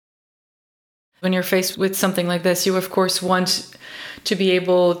When you're faced with something like this, you of course want to be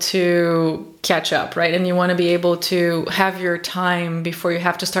able to catch up, right? And you want to be able to have your time before you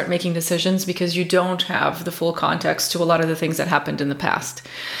have to start making decisions, because you don't have the full context to a lot of the things that happened in the past.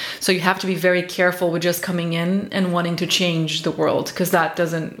 So you have to be very careful with just coming in and wanting to change the world, because that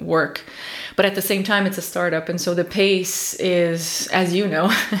doesn't work. But at the same time, it's a startup. And so the pace is, as you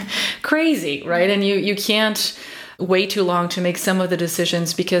know, crazy, right? And you can't wait too long to make some of the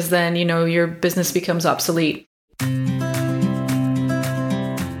decisions, because then, your business becomes obsolete.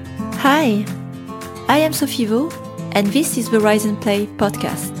 Hi, I am Sophie Vaux, and this is the Rise and Play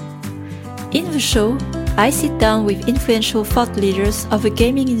podcast. In the show, I sit down with influential thought leaders of the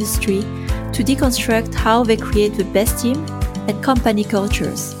gaming industry to deconstruct how they create the best team and company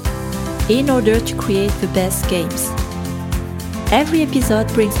cultures in order to create the best games. Every episode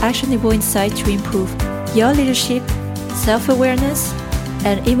brings actionable insight to improve your leadership, self-awareness,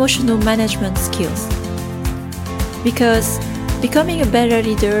 and emotional management skills. Because becoming a better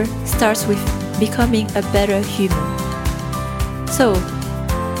leader starts with becoming a better human. So,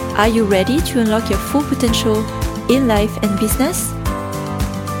 are you ready to unlock your full potential in life and business?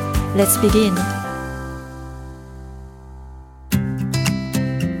 Let's begin.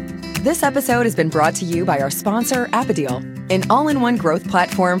 This episode has been brought to you by our sponsor, Appideal, an all-in-one growth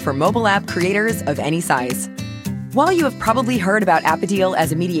platform for mobile app creators of any size. While you have probably heard about Appideal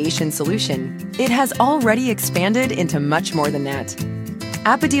as a mediation solution, it has already expanded into much more than that.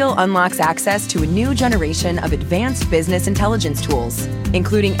 Appideal unlocks access to a new generation of advanced business intelligence tools,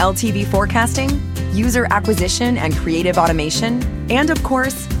 including LTV forecasting, user acquisition and creative automation, and of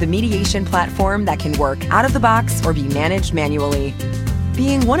course, the mediation platform that can work out of the box or be managed manually.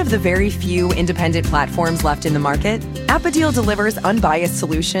 Being one of the very few independent platforms left in the market, Appideal delivers unbiased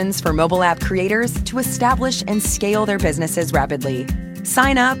solutions for mobile app creators to establish and scale their businesses rapidly.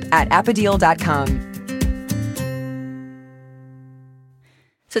 Sign up at appideal.com.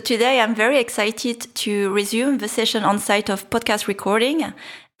 So today I'm very excited to resume the session on site of podcast recording.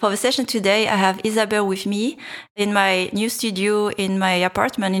 For the session today, I have Isabel with me in my new studio in my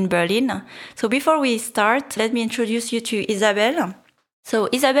apartment in Berlin. So before we start, let me introduce you to Isabel. So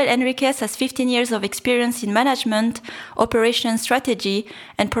Isabel Enriquez has 15 years of experience in management, operations, strategy,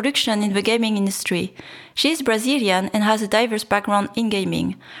 and production in the gaming industry. She is Brazilian and has a diverse background in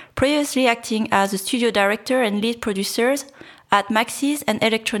gaming, previously acting as a studio director and lead producer at Maxis and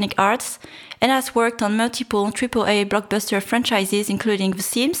Electronic Arts, and has worked on multiple AAA blockbuster franchises including The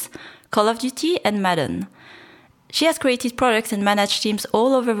Sims, Call of Duty, and Madden. She has created products and managed teams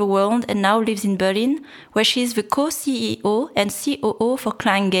all over the world and now lives in Berlin, where she is the co-CEO and COO for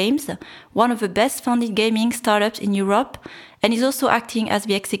Clang Games, one of the best-funded gaming startups in Europe, and is also acting as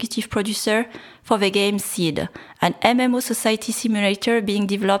the executive producer for the game Seed, an MMO society simulator being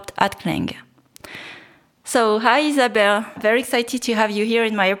developed at Clang. So, hi Isabel, very excited to have you here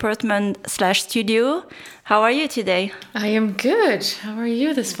in my apartment/studio. How are you today? I am good. How are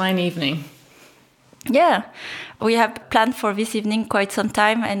you this fine evening? Yeah, we have planned for this evening quite some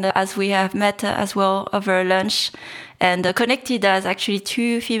time, and as we have met as well over lunch and connected as actually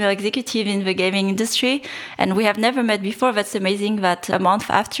two female executives in the gaming industry, and we have never met before. That's amazing that a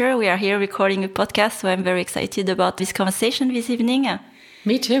month after we are here recording a podcast, so I'm very excited about this conversation this evening.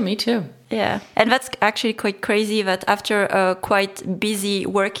 Me too. Yeah, and that's actually quite crazy that after a quite busy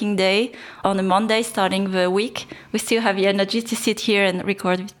working day on a Monday starting the week, we still have the energy to sit here and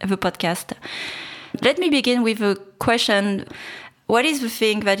record the podcast. Let me begin with a question. What is the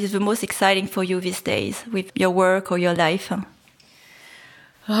thing that is the most exciting for you these days with your work or your life?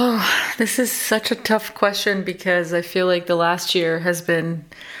 Oh, this is such a tough question, because I feel like the last year has been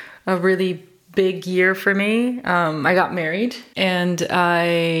a really big year for me. I got married and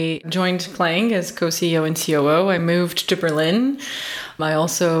I joined Clang as co-CEO and COO. I moved to Berlin. I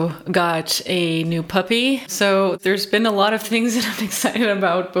also got a new puppy. So there's been a lot of things that I'm excited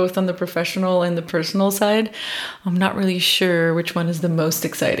about, both on the professional and the personal side. I'm not really sure which one is the most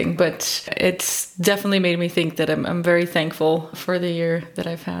exciting, but it's definitely made me think that I'm very thankful for the year that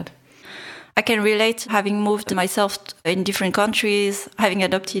I've had. I can relate, having moved myself in different countries, having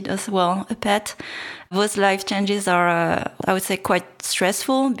adopted as well a pet. Those life changes are, I would say, quite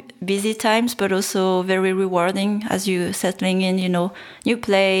stressful, busy times, but also very rewarding as you settling in, new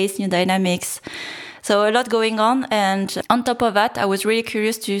place, new dynamics. So a lot going on. And on top of that, I was really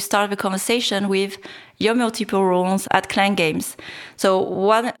curious to start the conversation with your multiple roles at Clang Games. So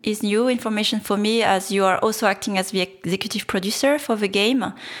one is new information for me, as you are also acting as the executive producer for the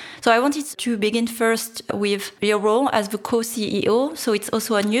game. So I wanted to begin first with your role as the co-CEO. So it's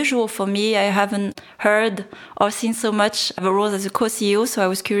also unusual for me. I haven't heard or seen so much the roles as a co-CEO, so I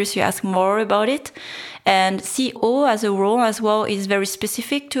was curious to ask more about it. And CEO as a role as well is very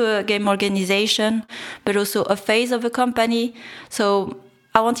specific to a game organization, but also a phase of a company. So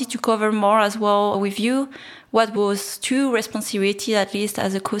I wanted to cover more as well with you what was two responsibilities, at least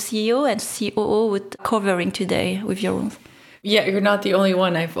as a co-CEO and COO, with covering today with your roles. Yeah, you're not the only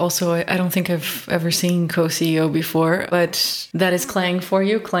one. I don't think I've ever seen co-CEO before, but that is Clang for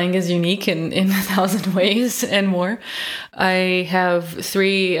you. Clang is unique in 1,000 ways and more. I have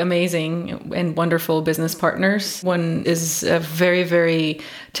 3 amazing and wonderful business partners. One is a very, very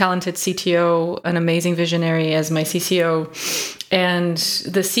talented CTO, an amazing visionary as my CCO. And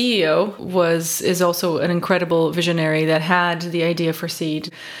the CEO is also an incredible visionary that had the idea for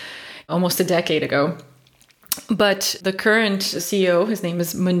Seed almost a decade ago. But the current CEO, his name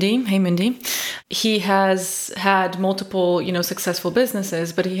is Mundi. Hey, Mundi. He has had multiple, successful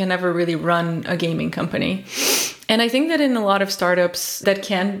businesses, but he had never really run a gaming company. And I think that in a lot of startups that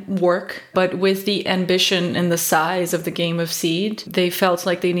can work, but with the ambition and the size of the game of Seed, they felt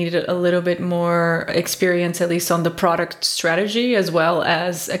like they needed a little bit more experience, at least on the product strategy as well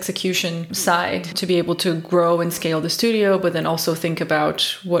as execution side, to be able to grow and scale the studio, but then also think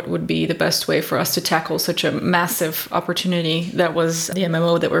about what would be the best way for us to tackle such a massive opportunity that was the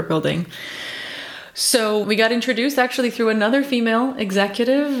MMO that we're building. So we got introduced actually through another female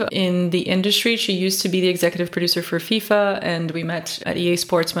executive in the industry. She used to be the executive producer for FIFA, and we met at EA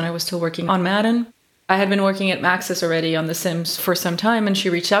Sports when I was still working on Madden. I had been working at Maxis already on The Sims for some time, and she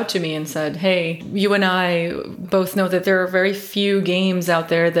reached out to me and said, hey, you and I both know that there are very few games out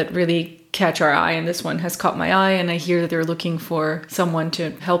there that really catch our eye, and this one has caught my eye, and I hear that they're looking for someone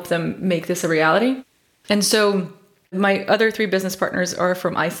to help them make this a reality. And so my other 3 business partners are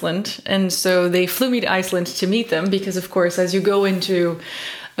from Iceland, and so they flew me to Iceland to meet them because, of course, as you go into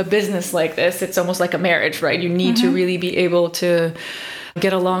a business like this, it's almost like a marriage, right? You need to really be able to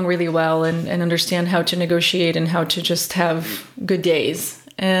get along really well and understand how to negotiate and how to just have good days.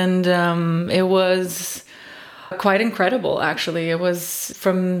 And it was quite incredible, actually. It was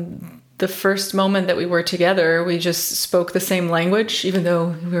from the first moment that we were together, we just spoke the same language, even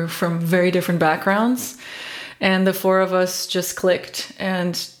though we were from very different backgrounds. And the 4 of us just clicked.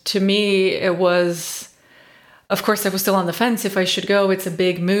 And to me, it was, of course, I was still on the fence if I should go. It's a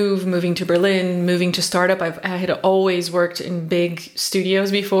big move, moving to Berlin, moving to startup. I had always worked in big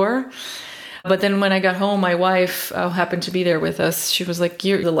studios before. But then when I got home, my wife happened to be there with us. She was like,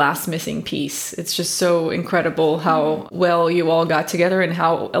 you're the last missing piece. It's just so incredible how well you all got together and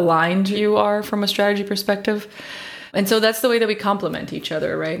how aligned you are from a strategy perspective. And so that's the way that we complement each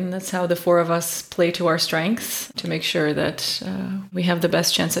other, right? And that's how the 4 of us play to our strengths to make sure that we have the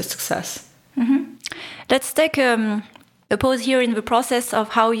best chance at success. Mm-hmm. Let's take a pause here in the process of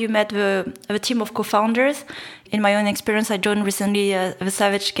how you met the team of co-founders. In my own experience, I joined recently the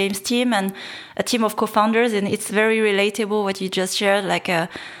Savage Games team and a team of co-founders, and it's very relatable what you just shared, like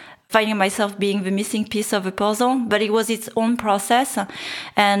finding myself being the missing piece of a puzzle, but it was its own process.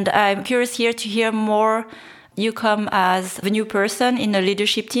 And I'm curious here to hear more. You come as the new person in a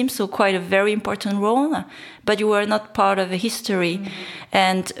leadership team, so quite a very important role, but you were not part of a history. Mm-hmm.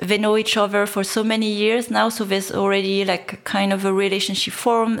 And they know each other for so many years now, so there's already like kind of a relationship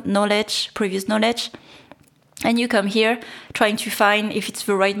formed, previous knowledge. And you come here trying to find if it's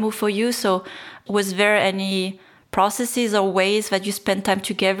the right move for you. So was there any processes or ways that you spend time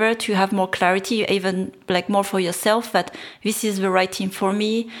together to have more clarity, even like more for yourself, that this is the right team for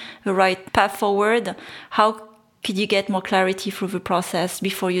me, the right path forward? How could you get more clarity through the process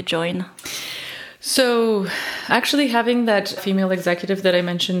before you join? So actually having that female executive that I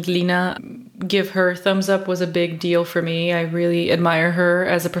mentioned, Lina, give her thumbs up was a big deal for me. I really admire her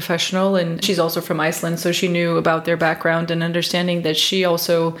as a professional, and she's also from Iceland, so she knew about their background and understanding that she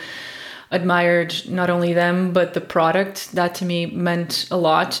also admired not only them, but the product. That to me meant a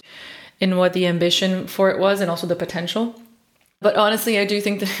lot in what the ambition for it was and also the potential. But honestly, I do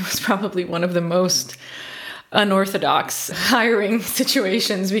think that it was probably one of the most unorthodox hiring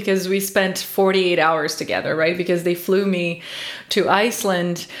situations because we spent 48 hours together, right? Because they flew me to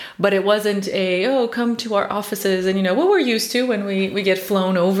Iceland, but it wasn't come to our offices and, what we're used to when we get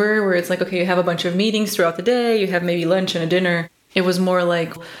flown over, where it's like, okay, you have a bunch of meetings throughout the day, you have maybe lunch and a dinner. It was more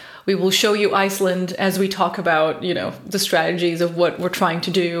like, we will show you Iceland as we talk about, the strategies of what we're trying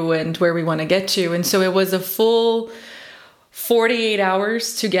to do and where we want to get to. And so it was a full 48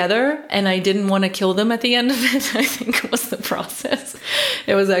 hours together, and I didn't want to kill them at the end of it, I think was the process.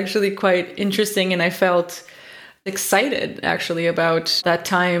 It was actually quite interesting, and I felt excited actually about that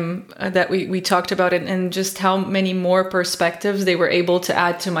time that we talked about it, and just how many more perspectives they were able to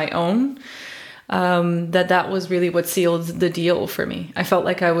add to my own. That was really what sealed the deal for me. I felt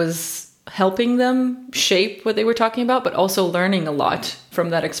like I was helping them shape what they were talking about, but also learning a lot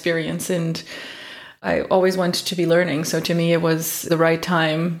from that experience. And I always wanted to be learning. So to me, it was the right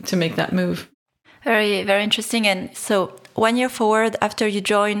time to make that move. Very, very interesting. And so 1 year forward after you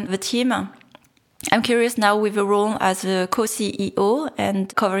joined the team, I'm curious now with a role as a co-CEO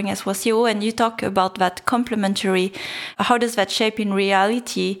and covering as well CEO, and you talk about that complementary. How does that shape in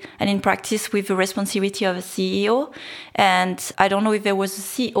reality and in practice with the responsibility of a CEO? And I don't know if there was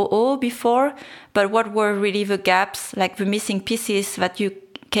a COO before, but what were really the gaps, like the missing pieces that you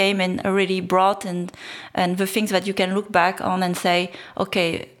came and really brought, and the things that you can look back on and say,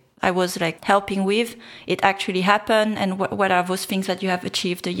 okay, I was like helping with, it actually happened, and what are those things that you have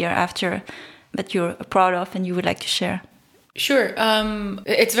achieved a year after that you're proud of and you would like to share? Sure.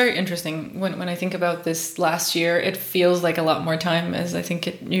 It's very interesting. When I think about this last year, it feels like a lot more time, as I think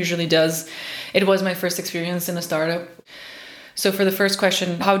it usually does. It was my first experience in a startup. So for the first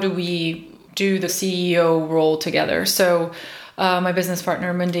question, how do we do the CEO role together? So my business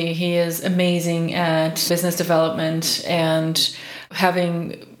partner, Mundi, he is amazing at business development and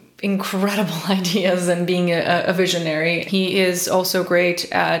having incredible ideas and being a visionary. He is also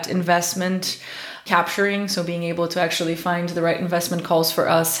great at investment capturing, so being able to actually find the right investment calls for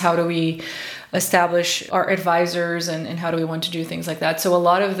us. How do we establish our advisors, and how do we want to do things like that? So a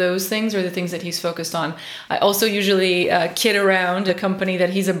lot of those things are the things that he's focused on. I also usually kid around a company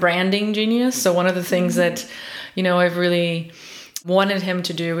that he's a branding genius. So one of the things that, I've really wanted him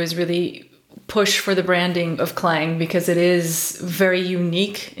to do is really push for the branding of Clang, because it is very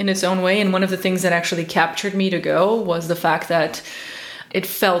unique in its own way. And one of the things that actually captured me to go was the fact that it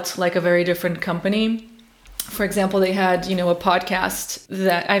felt like a very different company. For example, they had, a podcast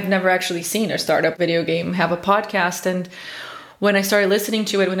that I've never actually seen a startup video game have a podcast. And when I started listening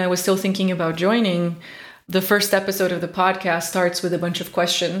to it, when I was still thinking about joining, the first episode of the podcast starts with a bunch of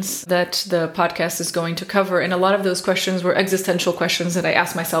questions that the podcast is going to cover. And a lot of those questions were existential questions that I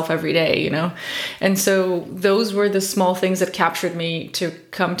ask myself every day, And so those were the small things that captured me to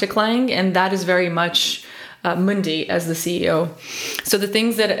come to Clang. And that is very much Mundi as the CEO. So the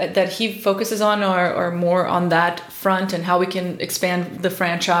things that he focuses on are more on that front, and how we can expand the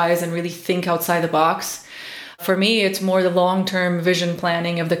franchise and really think outside the box. For me, it's more the long-term vision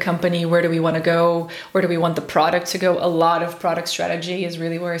planning of the company. Where do we want to go? Where do we want the product to go? A lot of product strategy is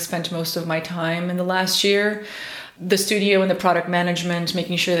really where I spent most of my time in the last year. The studio and the product management,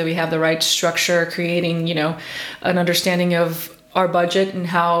 making sure that we have the right structure, creating, an understanding of our budget and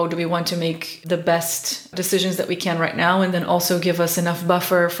how do we want to make the best decisions that we can right now, and then also give us enough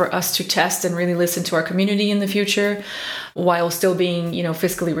buffer for us to test and really listen to our community in the future while still being,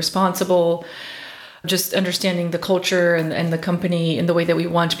 fiscally responsible. Just understanding the culture and the company and the way that we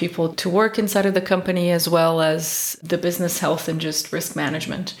want people to work inside of the company, as well as the business health and just risk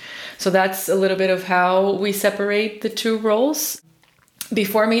management. So that's a little bit of how we separate the two roles.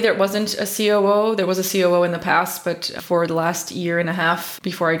 Before me, there wasn't a COO. There was a COO in the past, but for the last year and a half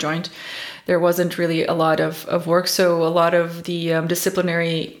before I joined, there wasn't really a lot of work. So a lot of the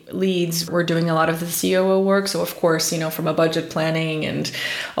disciplinary leads were doing a lot of the COO work. So of course, from a budget planning and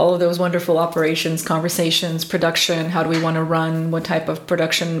all of those wonderful operations, conversations, production, how do we want to run, what type of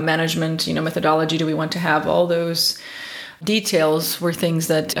production management, methodology do we want to have, all those details were things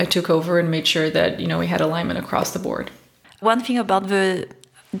that I took over and made sure that, we had alignment across the board. One thing about the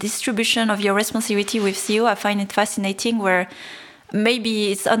distribution of your responsibility with CEO, I find it fascinating, where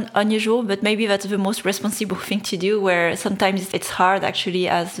maybe it's unusual, but maybe that's the most responsible thing to do, where sometimes it's hard actually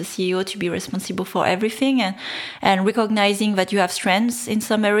as the CEO to be responsible for everything, and recognizing that you have strengths in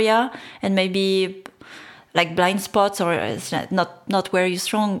some area and maybe like blind spots, or it's not where you're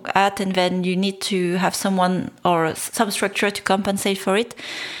strong at, and then you need to have someone or some structure to compensate for it.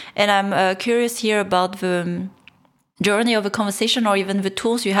 And I'm curious here about the journey of a conversation, or even the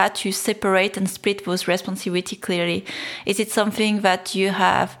tools you had to separate and split those responsibility clearly. Is it something that you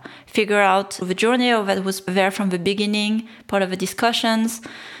have figured out the journey, or that was there from the beginning, part of the discussions?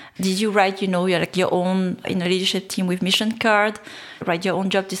 Did you write, your own, in a leadership team with mission card, write your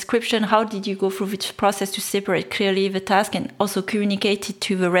own job description? How did you go through this process to separate clearly the task and also communicate it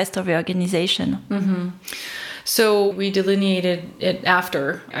to the rest of the organization? Mm-hmm. So we delineated it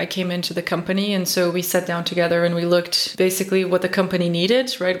after I came into the company. And so we sat down together and we looked basically what the company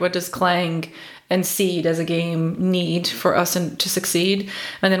needed, right? What does Clang and Seed as a game need for us to succeed?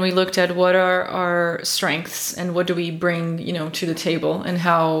 And then we looked at what are our strengths and what do we bring, to the table, and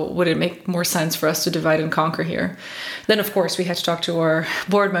how would it make more sense for us to divide and conquer here? Then, of course, we had to talk to our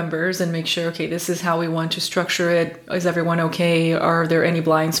board members and make sure, okay, this is how we want to structure it. Is everyone okay? Are there any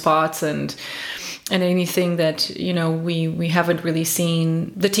blind spots? And anything that, we haven't really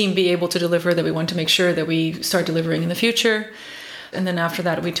seen the team be able to deliver that we want to make sure that we start delivering in the future. And then after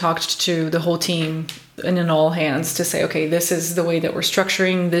that, we talked to the whole team and in all hands to say, okay, this is the way that we're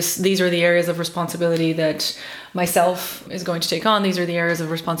structuring this. These are the areas of responsibility that myself is going to take on. These are the areas of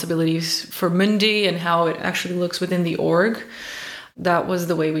responsibilities for Mundi and how it actually looks within the org. That was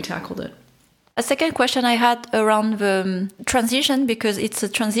the way we tackled it. A second question I had around the transition, because it's a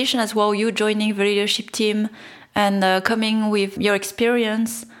transition as well, you joining the leadership team and coming with your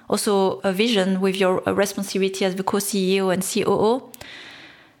experience, also a vision with your responsibility as the co-CEO and COO.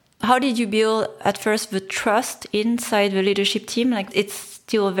 How did you build at first the trust inside the leadership team? Like, it's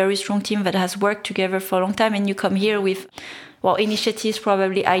still a very strong team that has worked together for a long time, and you come here with initiatives,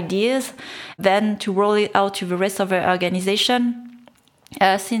 probably ideas, then to roll it out to the rest of the organization.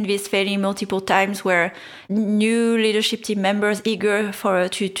 I've seen this fairly multiple times where new leadership team members eager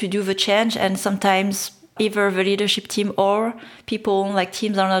to do the change, and sometimes either the leadership team or people like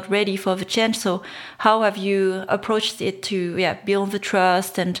teams are not ready for the change. So how have you approached it to build the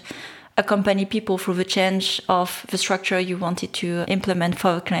trust and accompany people through the change of the structure you wanted to implement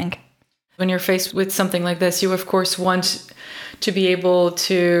for Clang? When you're faced with something like this, you of course want to be able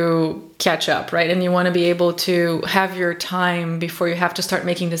to catch up, right? And you want to be able to have your time before you have to start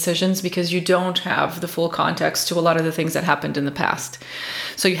making decisions, because you don't have the full context to a lot of the things that happened in the past.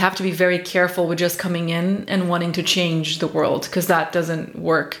 So you have to be very careful with just coming in and wanting to change the world, because that doesn't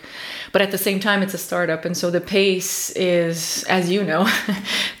work. But at the same time, it's a startup. And so the pace is, as you know,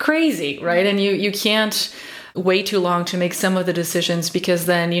 crazy, right? And you can't way too long to make some of the decisions, because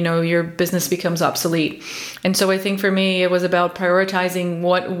then, your business becomes obsolete. And so I think for me, it was about prioritizing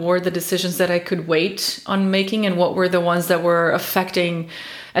what were the decisions that I could wait on making and what were the ones that were affecting,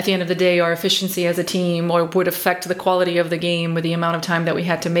 at the end of the day, our efficiency as a team, or would affect the quality of the game with the amount of time that we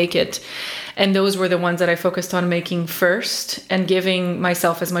had to make it. And those were the ones that I focused on making first, and giving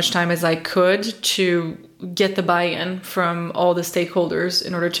myself as much time as I could to get the buy-in from all the stakeholders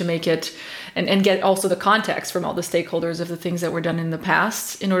in order to make it, and get also the context from all the stakeholders of the things that were done in the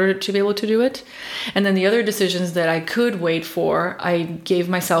past in order to be able to do it. And then the other decisions that I could wait for, I gave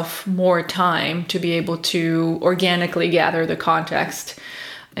myself more time to be able to organically gather the context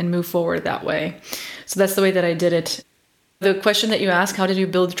and move forward that way. So that's the way that I did it. The question that you ask, how did you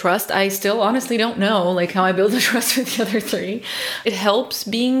build trust? I still honestly don't know how I build the trust with the other three. It helps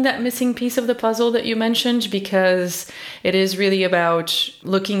being that missing piece of the puzzle that you mentioned, because it is really about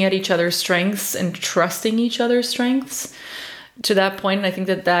looking at each other's strengths and trusting each other's strengths. To that point, and I think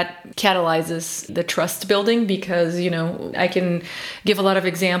that catalyzes the trust building, because, I can give a lot of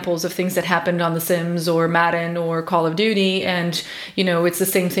examples of things that happened on The Sims or Madden or Call of Duty, and, it's the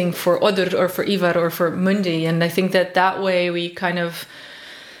same thing for Odur or for Ivar or for Mundi. And I think that way we kind of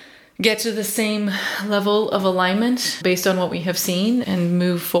get to the same level of alignment based on what we have seen and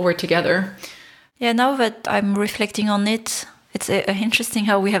move forward together. Yeah, now that I'm reflecting on it, it's interesting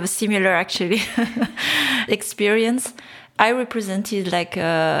how we have a similar, actually, experience. I represented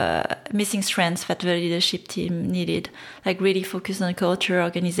missing strengths that the leadership team needed, really focused on culture,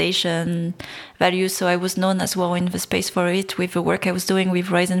 organization, values. So I was known as well in the space for it with the work I was doing with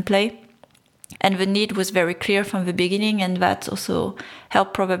Rise and Play. And the need was very clear from the beginning, and that also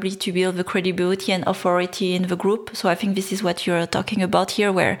helped probably to build the credibility and authority in the group. So I think this is what you're talking about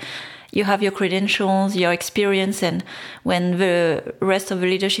here, where you have your credentials, your experience, and when the rest of the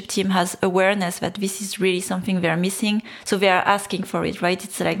leadership team has awareness that this is really something they're missing, so they are asking for it, right?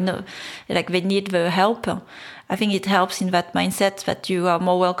 It's no, they need the help. I think it helps in that mindset that you are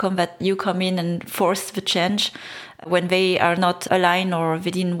more welcome, that you come in and force the change when they are not aligned or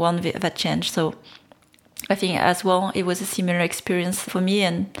they didn't want that change. So I think as well, it was a similar experience for me,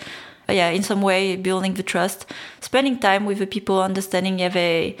 and in some way, building the trust, spending time with the people, understanding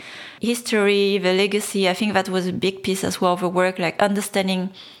the history, the legacy. I think that was a big piece as well of the work, understanding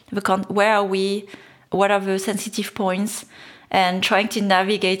where are we, what are the sensitive points, and trying to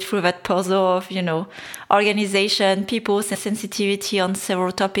navigate through that puzzle of, organization, people's sensitivity on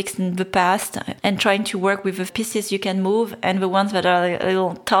several topics in the past, and trying to work with the pieces you can move and the ones that are a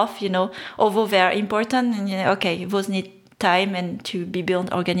little tough, although they are important, and, those need time and to be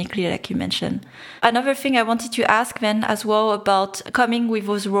built organically, like you mentioned. Another thing I wanted to ask then as well about coming with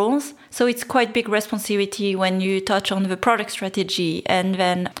those roles. So it's quite big responsibility when you touch on the product strategy and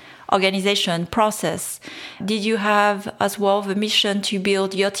then organization process. Did you have as well the mission to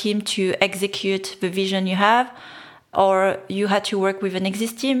build your team to execute the vision you have? Or you had to work with an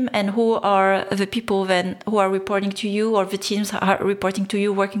existing team, and who are the people then who are reporting to you, or the teams are reporting to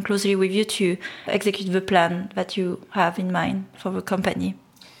you, working closely with you to execute the plan that you have in mind for the company?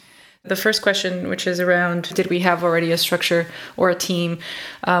 The first question, which is around, did we have already a structure or a team?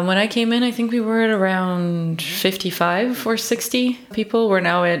 When I came in, I think we were at around 55 or 60 people. We're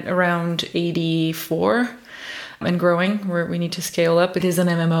now at around 84. And growing, where we need to scale up. It is an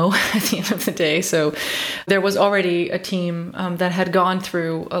MMO at the end of the day. So there was already a team that had gone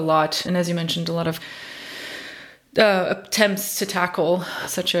through a lot. And as you mentioned, a lot of attempts to tackle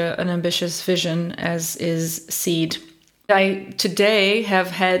such an ambitious vision as is Seed. I today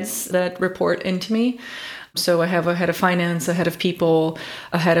have heads that report into me. So I have a head of finance, a head of people,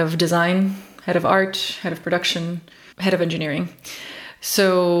 a head of design, head of art, head of production, head of engineering.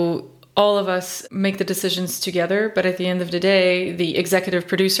 So all of us make the decisions together, but at the end of the day, the executive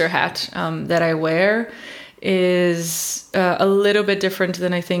producer hat that I wear is a little bit different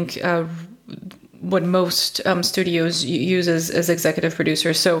than I think what most studios use as executive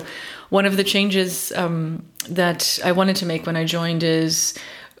producers. So one of the changes that I wanted to make when I joined is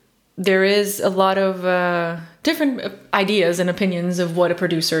there is a lot of different ideas and opinions of what a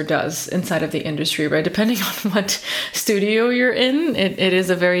producer does inside of the industry, right? Depending on what studio you're in, it is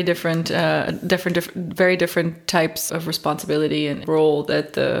a very different types of responsibility and role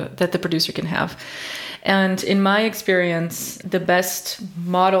that the producer can have. And in my experience, the best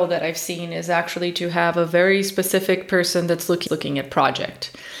model that I've seen is actually to have a very specific person that's looking at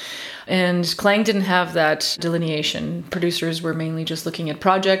project. And Clang didn't have that delineation. Producers were mainly just looking at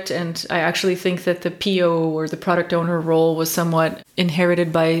project. And I actually think that the PO or the product owner role was somewhat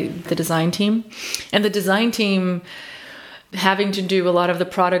inherited by the design team. And the design team having to do a lot of the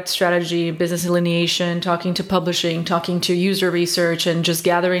product strategy, business delineation, talking to publishing, talking to user research, and just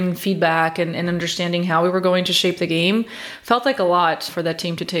gathering feedback and understanding how we were going to shape the game felt like a lot for that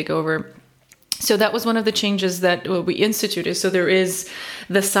team to take over. So that was one of the changes that we instituted. So there is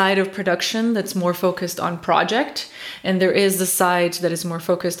the side of production that's more focused on project, and there is the side that is more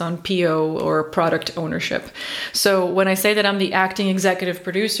focused on PO or product ownership. So when I say that I'm the acting executive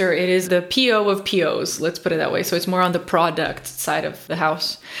producer, it is the PO of POs, let's put it that way. So it's more on the product side of the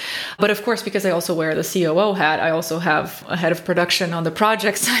house. But of course, because I also wear the COO hat, I also have a head of production on the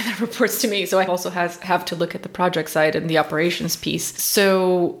project side that reports to me. So I also have to look at the project side and the operations piece.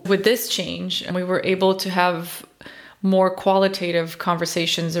 So with this change, we were able to have more qualitative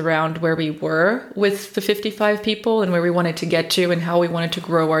conversations around where we were with the 55 people and where we wanted to get to and how we wanted to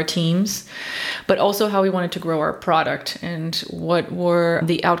grow our teams, but also how we wanted to grow our product and what were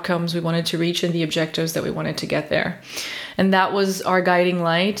the outcomes we wanted to reach and the objectives that we wanted to get there. And that was our guiding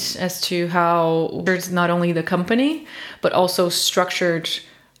light as to how there's not only the company, but also structured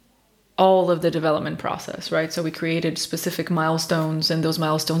all of the development process, right? So we created specific milestones, and those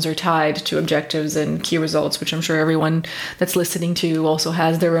milestones are tied to objectives and key results, which I'm sure everyone that's listening to also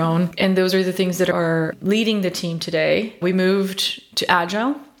has their own. And those are the things that are leading the team today. We moved to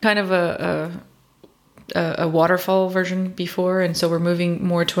Agile, kind of a waterfall version before, and so we're moving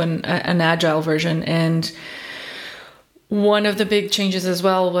more to an Agile version. And one of the big changes as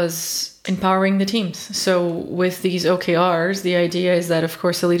well was empowering the teams. So with these OKRs, the idea is that, of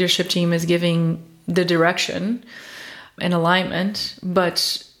course, the leadership team is giving the direction and alignment,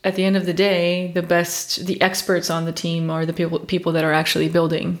 but at the end of the day, the experts on the team are the people that are actually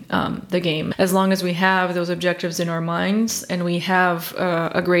building the game. As long as we have those objectives in our minds and we have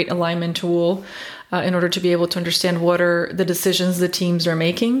a great alignment tool in order to be able to understand what are the decisions the teams are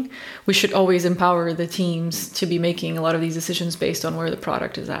making, we should always empower the teams to be making a lot of these decisions based on where the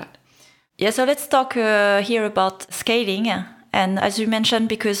product is at. Yeah, so let's talk here about scaling. And as you mentioned,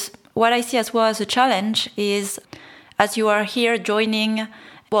 because what I see as well as a challenge is, as you are here joining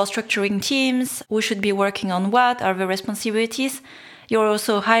while structuring teams, who should be working on what, are the responsibilities, you're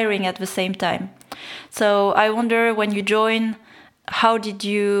also hiring at the same time. So I wonder, when you join, how did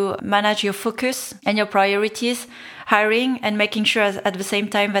you manage your focus and your priorities, hiring and making sure at the same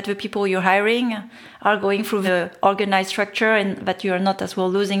time that the people you're hiring are going through the organized structure and that you are not as well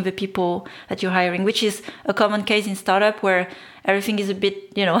losing the people that you're hiring, which is a common case in startup where everything is a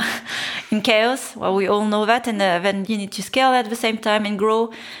bit, in chaos. Well, we all know that. And then you need to scale at the same time and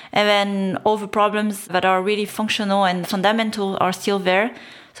grow. And then all the problems that are really functional and fundamental are still there.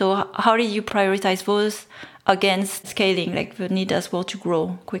 So how did you prioritize those? against scaling, like the need as well to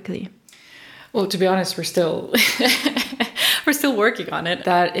grow quickly? Well, to be honest, we're still we're still working on it.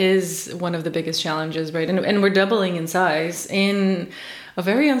 That is one of the biggest challenges, right? And we're doubling in size in a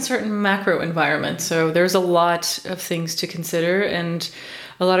very uncertain macro environment. So there's a lot of things to consider and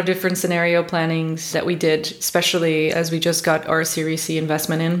a lot of different scenario plannings that we did, especially as we just got our Series C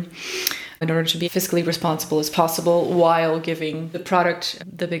investment in order to be fiscally responsible as possible while giving the product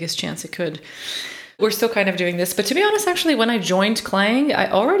the biggest chance it could. We're still kind of doing this. But to be honest, actually, when I joined Clang,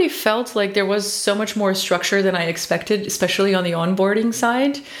 I already felt like there was so much more structure than I expected, especially on the onboarding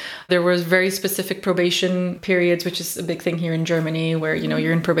side. There was very specific probation periods, which is a big thing here in Germany, where,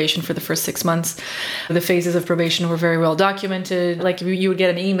 you're in probation for the first 6 months. The phases of probation were very well documented. Like you would get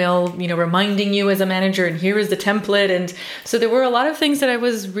an email, reminding you as a manager, and here is the template. And so there were a lot of things that I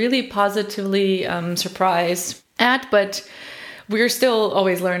was really positively surprised at, but we're still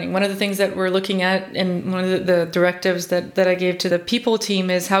always learning. One of the things that we're looking at, and one of the directives that I gave to the people team,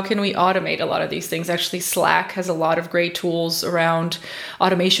 is how can we automate a lot of these things? Actually, Slack has a lot of great tools around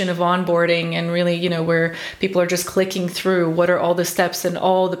automation of onboarding, and really, where people are just clicking through what are all the steps and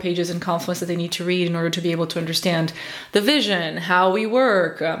all the pages in Confluence that they need to read in order to be able to understand the vision, how we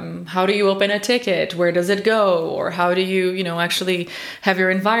work, how do you open a ticket, where does it go, or how do you, actually have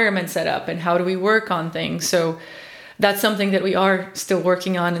your environment set up, and how do we work on things? So that's something that we are still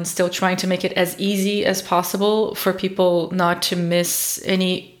working on and still trying to make it as easy as possible for people not to miss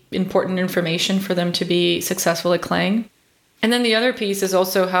any important information for them to be successful at Clang. And then the other piece is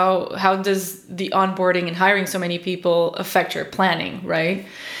also how does the onboarding and hiring so many people affect your planning, right?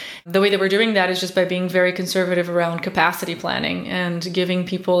 The way that we're doing that is just by being very conservative around capacity planning and giving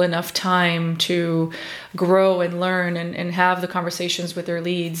people enough time to grow and learn and have the conversations with their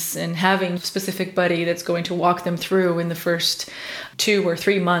leads, and having a specific buddy that's going to walk them through in the first 2 or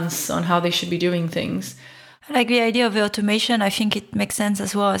 3 months on how they should be doing things. I like the idea of the automation. I think it makes sense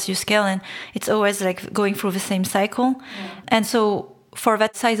as well as you scale, and it's always like going through the same cycle. Yeah. And so for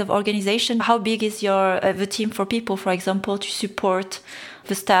that size of organization, how big is your the team for people, for example, to support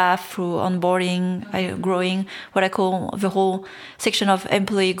the staff through onboarding, growing, what I call the whole section of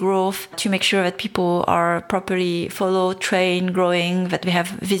employee growth, to make sure that people are properly followed, trained, growing, that we have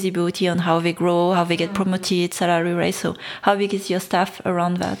visibility on how they grow, how they get promoted, salary raise. So how big is your staff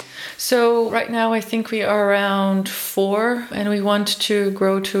around that? So right now I think we are around 4, and we want to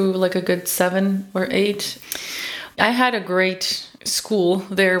grow to like a good 7 or 8. I had a great school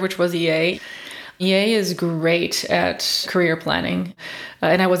there, which was EA. EA is great at career planning.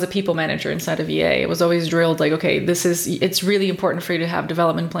 And I was a people manager inside of EA. It was always drilled like, okay, it's really important for you to have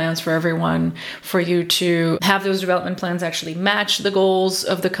development plans for everyone, for you to have those development plans actually match the goals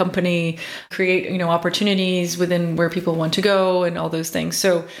of the company, create, opportunities within where people want to go and all those things.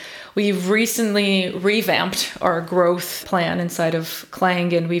 So we've recently revamped our growth plan inside of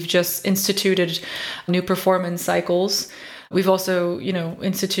Clang, and we've just instituted new performance cycles. We've also,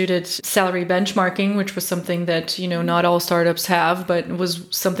 instituted salary benchmarking, which was something that, not all startups have, but was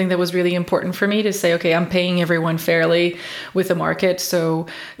something that was really important for me to say, okay, I'm paying everyone fairly with the market. So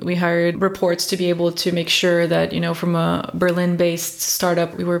we hired reports to be able to make sure that, from a Berlin-based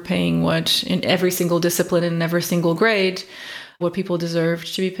startup, we were paying what in every single discipline and every single grade, what people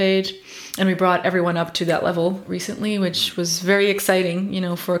deserved to be paid. And we brought everyone up to that level recently, which was very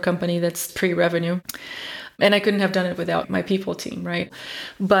exciting, for a company that's pre-revenue. And I couldn't have done it without my people team, right?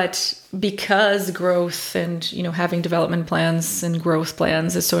 But because growth and, having development plans and growth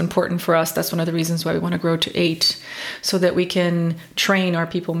plans is so important for us, that's one of the reasons why we want to grow to 8, so that we can train our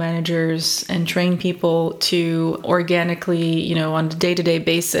people managers and train people to organically, on a day-to-day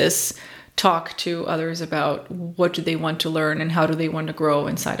basis, talk to others about what do they want to learn and how do they want to grow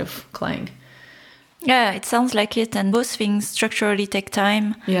inside of Clang. Yeah, it sounds like it. And both things structurally take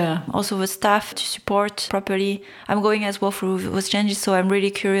time. Yeah. Also the staff to support properly. I'm going as well through those changes, so I'm really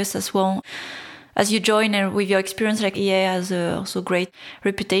curious as well. As you join and with your experience, like EA has a also great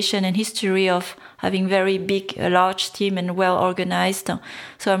reputation and history of having very big, large team and well organized.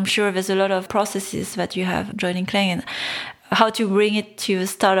 So I'm sure there's a lot of processes that you have joining Clang, and how to bring it to a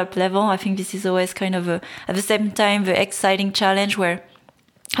startup level. I think this is always kind of at the same time, the exciting challenge where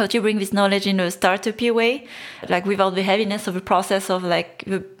how to bring this knowledge in a startup-y way, like without the heaviness of a process of like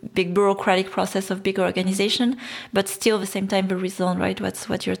the big bureaucratic process of big organization, but still at the same time the result, right? That's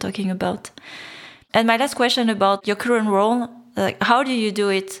what you're talking about. And my last question about your current role, like how do you do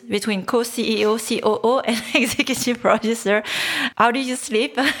it between co-CEO, COO, and executive producer? How do you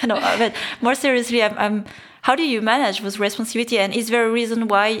sleep? No, but more seriously, how do you manage those responsibilities? And is there a reason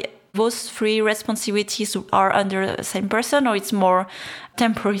why those 3 responsibilities are under the same person, or it's more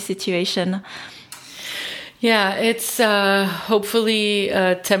temporary situation? Yeah, it's hopefully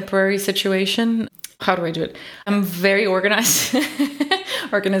a temporary situation. How do I do it? I'm very organized.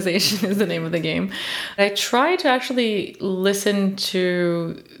 Organization is the name of the game. I try to actually listen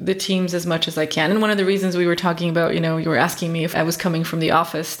to the teams as much as I can. And one of the reasons we were talking about, you were asking me if I was coming from the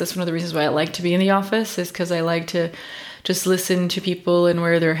office. That's one of the reasons why I like to be in the office, is because I like to just listen to people and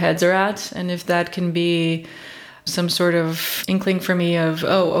where their heads are at. And if that can be some sort of inkling for me of,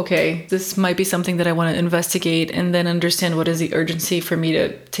 oh, okay, this might be something that I want to investigate, and then understand what is the urgency for me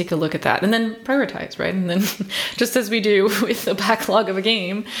to take a look at that and then prioritize, right? And then just as we do with the backlog of a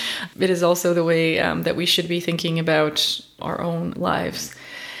game, it is also the way that we should be thinking about our own lives.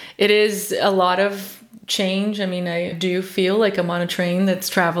 It is a lot of change. I mean, I do feel like I'm on a train that's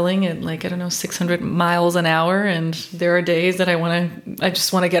traveling at 600 miles an hour. And there are days that I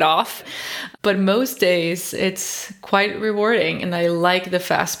just want to get off. But most days it's quite rewarding. And I like the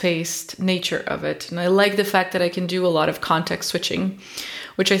fast-paced nature of it. And I like the fact that I can do a lot of context switching,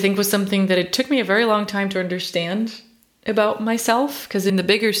 which I think was something that it took me a very long time to understand about myself. Because in the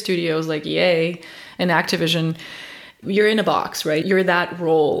bigger studios like EA and Activision, you're in a box, right? You're that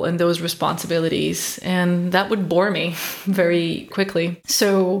role and those responsibilities. And that would bore me very quickly.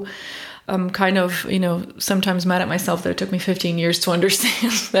 So I'm kind of, sometimes mad at myself that it took me 15 years to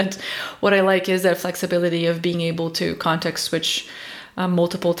understand that what I like is that flexibility of being able to context switch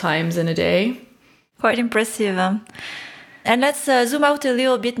multiple times in a day. Quite impressive. And let's zoom out a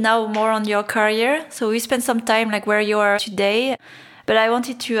little bit now more on your career. So we spent some time where you are today. But I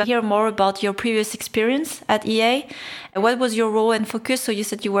wanted to hear more about your previous experience at EA. What was your role and focus? So you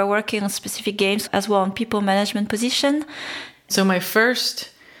said you were working on specific games as well on people management position. So my first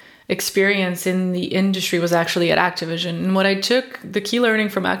experience in the industry was actually at Activision. And what I took, the key learning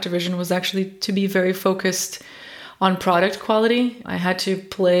from Activision was actually to be very focused on product quality. I had to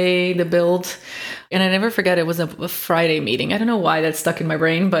play the build. And I never forget, it was a Friday meeting. I don't know why that stuck in my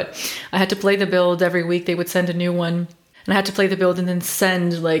brain, but I had to play the build every week. They would send a new one. And I had to play the build and then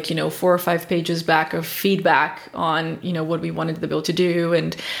send 4 or 5 pages back of feedback on, what we wanted the build to do.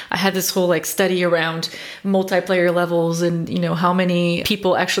 And I had this whole study around multiplayer levels and, how many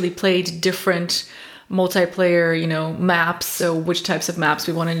people actually played different multiplayer, maps. So which types of maps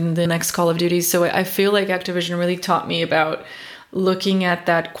we wanted in the next Call of Duty. So I feel like Activision really taught me about looking at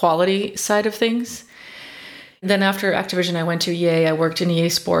that quality side of things. Then after Activision, I went to EA. I worked in EA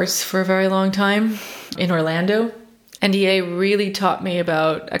Sports for a very long time in Orlando. And EA really taught me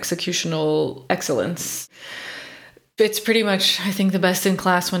about executional excellence. It's pretty much, I think, the best in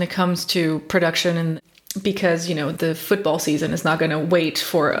class when it comes to production, and because, the football season is not going to wait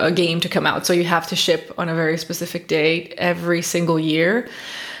for a game to come out. So you have to ship on a very specific date every single year.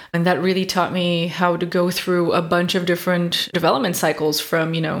 And that really taught me how to go through a bunch of different development cycles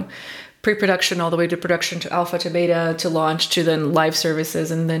from, pre-production all the way to production, to alpha, to beta, to launch, to then live services,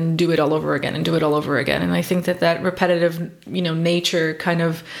 and then do it all over again and do it all over again. And I think that repetitive, nature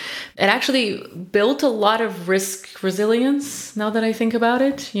it actually built a lot of risk resilience now that I think about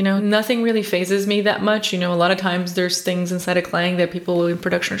it. Nothing really phases me that much. A lot of times there's things inside of Clang that people in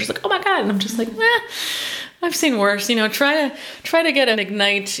production are just like, oh my God. And I'm just like, I've seen worse. Try to get an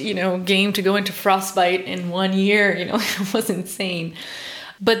Ignite, game to go into Frostbite in 1 year. It was insane.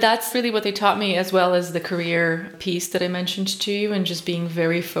 But that's really what they taught me, as well as the career piece that I mentioned to you, and just being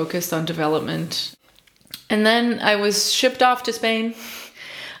very focused on development. And then I was shipped off to Spain.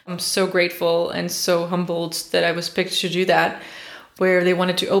 I'm so grateful and so humbled that I was picked to do that, where they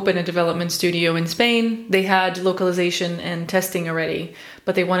wanted to open a development studio in Spain. They had localization and testing already,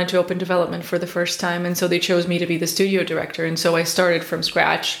 but they wanted to open development for the first time. And so they chose me to be the studio director. And so I started from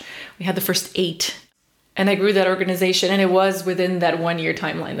scratch. We had the first 8. And I grew that organization, and it was within that 1 year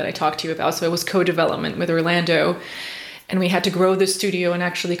timeline that I talked to you about. So it was co-development with Orlando, and we had to grow the studio and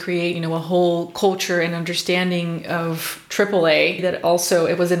actually create, a whole culture and understanding of AAA. That also,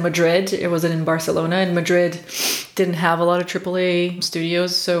 it was in Madrid. It wasn't in Barcelona. And Madrid didn't have a lot of AAA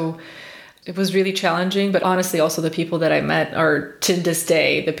studios, so it was really challenging. But honestly, also the people that I met are, to this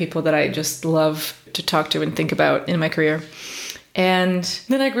day, the people that I just love to talk to and think about in my career. And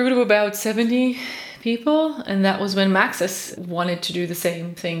then I grew to about 70 people, and that was when Maxis wanted to do the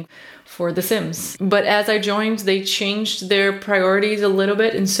same thing for The Sims. But as I joined, they changed their priorities a little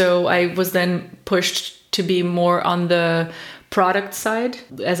bit, and so I was then pushed to be more on the product side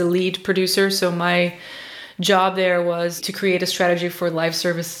as a lead producer. So my job there was to create a strategy for live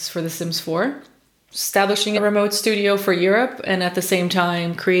services for The Sims 4, establishing a remote studio for Europe, and at the same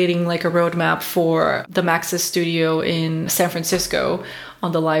time creating a roadmap for the Maxis studio in San Francisco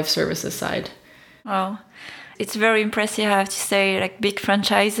on the live services side. Wow. It's very impressive, I have to say, like big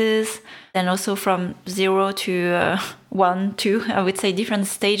franchises, and also from 0 to 1, 2, I would say different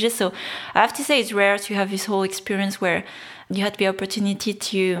stages. So I have to say it's rare to have this whole experience where you had the opportunity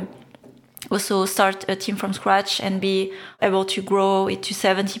to also start a team from scratch and be able to grow it to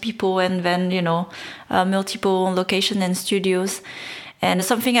 70 people and then, multiple locations and studios. And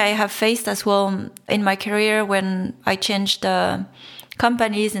something I have faced as well in my career when I changed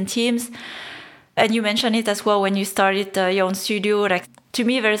companies and teams. And you mentioned it as well when you started your own studio. Like, to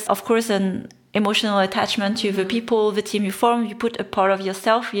me, there's, of course, an emotional attachment to the people, the team you form. You put a part of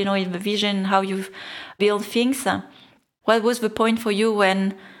yourself, in the vision, how you build things. What was the point for you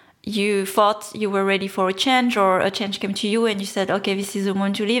when you thought you were ready for a change, or a change came to you and you said, okay, this is the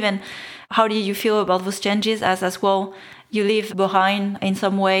moment to leave? And how did you feel about those changes as well you leave behind in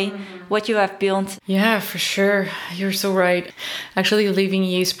some way what you have built? Yeah, for sure. You're so right. Actually, leaving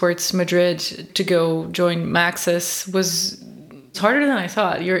EA Sports Madrid to go join Maxis was harder than I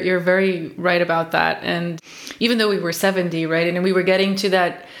thought. You're very right about that. And even though we were 70, right, and we were getting to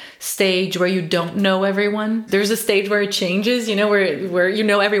that stage where you don't know everyone. There's a stage where it changes, where you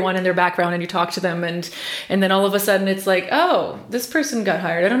know everyone and their background and you talk to them, and then all of a sudden it's like, oh, this person got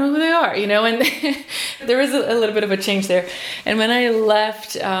hired, I don't know who they are, and there was a little bit of a change there. And when I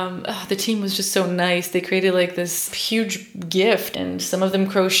left, the team was just so nice. They created like this huge gift, and some of them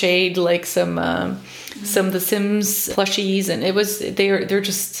crocheted like some of the Sims plushies, and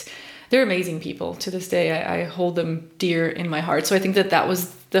they're amazing people. To this day, I hold them dear in my heart. So I think that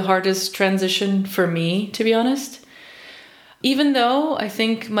was the hardest transition for me, to be honest. Even though I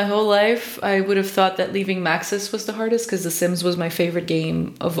think my whole life I would have thought that leaving Maxis was the hardest, because The Sims was my favorite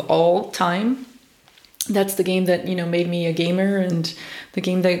game of all time. That's the game that, made me a gamer, and the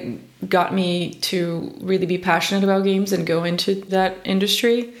game that got me to really be passionate about games and go into that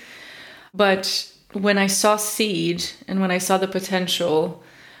industry. But when I saw Seed and when I saw the potential,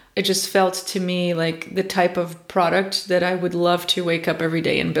 it just felt to me like the type of product that I would love to wake up every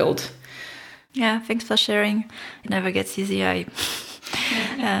day and build. Yeah, thanks for sharing. It never gets easy.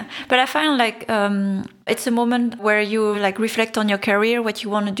 Yeah. But I find like it's a moment where you like reflect on your career, what you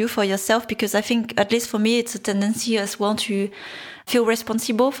want to do for yourself, because I think, at least for me, it's a tendency as well to feel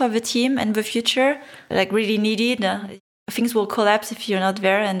responsible for the team and the future, like really needed. Things will collapse if you're not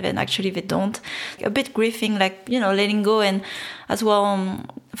there, and then actually they don't. A bit grieving, like, letting go, and as well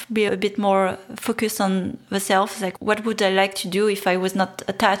be a bit more focused on the self. Like, what would I like to do if I was not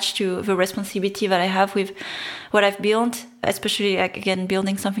attached to the responsibility that I have with what I've built, especially, like, again,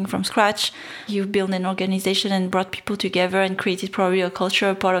 building something from scratch. You've built an organization and brought people together and created probably a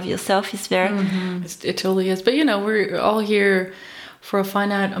culture, a part of yourself is there. Mm-hmm. It totally is. But, we're all here for a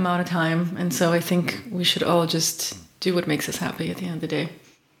finite amount of time. And so I think we should all just do what makes us happy at the end of the day.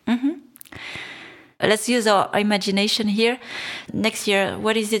 Mm-hmm. Let's use our imagination here. Next year,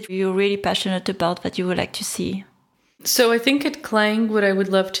 what is it you're really passionate about that you would like to see? So I think at Clang, what I would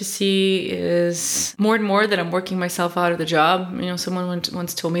love to see is more and more that I'm working myself out of the job. Someone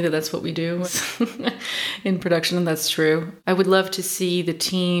once told me that that's what we do in production, and that's true. I would love to see the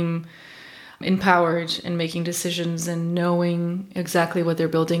team empowered and making decisions and knowing exactly what they're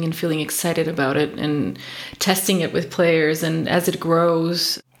building and feeling excited about it and testing it with players, and as it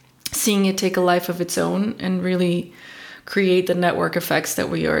grows, seeing it take a life of its own and really create the network effects that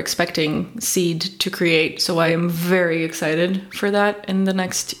we are expecting Seed to create. So I am very excited for that in the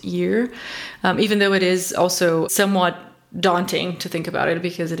next year, even though it is also somewhat daunting to think about it,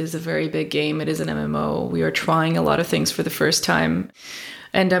 because it is a very big game. It is an MMO. We are trying a lot of things for the first time.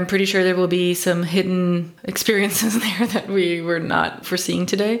 And I'm pretty sure there will be some hidden experiences there that we were not foreseeing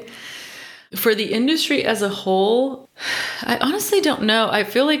today. For the industry as a whole, I honestly don't know. I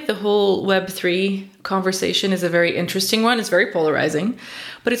feel like the whole Web3 conversation is a very interesting one. It's very polarizing,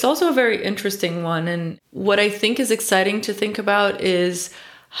 but it's also a very interesting one. And what I think is exciting to think about is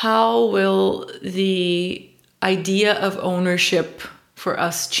how will the idea of ownership for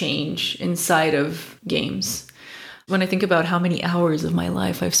us change inside of games? When I think about how many hours of my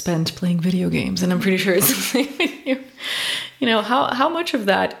life I've spent playing video games, and I'm pretty sure it's the same with you, how much of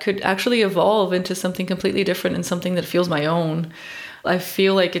that could actually evolve into something completely different and something that feels my own. I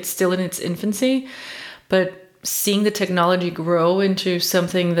feel like it's still in its infancy, but seeing the technology grow into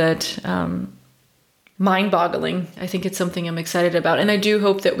something that mind-boggling, I think it's something I'm excited about. And I do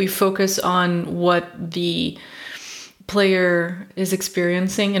hope that we focus on what the player is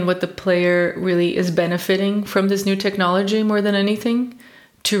experiencing and what the player really is benefiting from this new technology more than anything,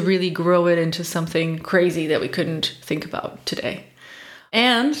 to really grow it into something crazy that we couldn't think about today.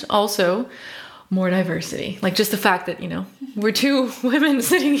 And also more diversity, like just the fact that, we're two women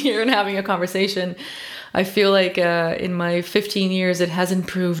sitting here and having a conversation. I feel like in my 15 years, it has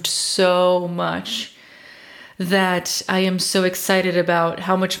improved so much that I am so excited about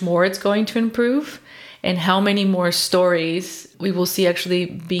how much more it's going to improve and how many more stories we will see actually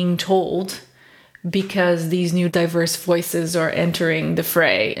being told because these new diverse voices are entering the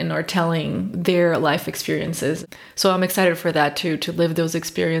fray and are telling their life experiences. So I'm excited for that too, to live those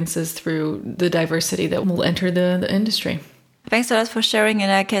experiences through the diversity that will enter the industry. Thanks a lot for sharing,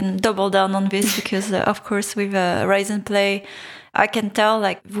 and I can double down on this because, of course, with Rise and Play, I can tell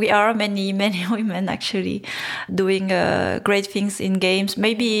like we are many women actually doing great things in games.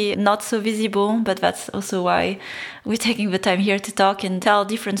 Maybe not so visible, but that's also why we're taking the time here to talk and tell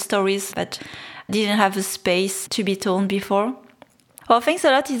different stories that didn't have a space to be told before. Well, thanks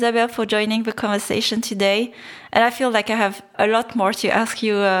a lot, Isabelle, for joining the conversation today. And I feel like I have a lot more to ask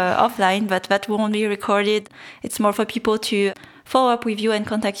you offline, but that won't be recorded. It's more for people to follow up with you and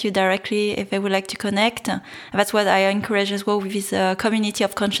contact you directly if they would like to connect. And that's what I encourage as well with this community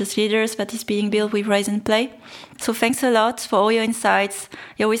of conscious leaders that is being built with Rise and Play. So thanks a lot for all your insights,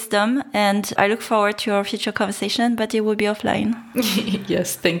 your wisdom, and I look forward to our future conversation, but it will be offline.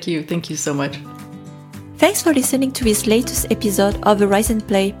 Yes, thank you. Thank you so much. Thanks for listening to this latest episode of the Rise and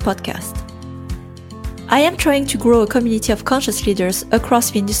Play podcast. I am trying to grow a community of conscious leaders across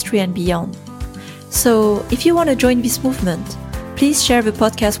the industry and beyond. So if you want to join this movement, please share the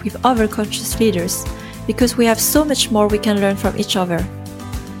podcast with other conscious leaders because we have so much more we can learn from each other.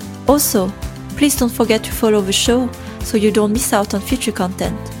 Also, please don't forget to follow the show so you don't miss out on future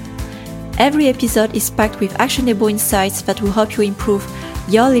content. Every episode is packed with actionable insights that will help you improve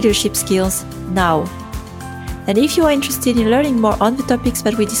your leadership skills now. And if you are interested in learning more on the topics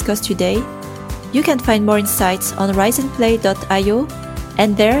that we discussed today, you can find more insights on riseandplay.io,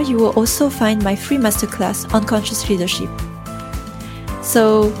 and there you will also find my free masterclass on conscious leadership.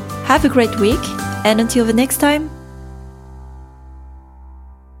 So, have a great week, and until the next time,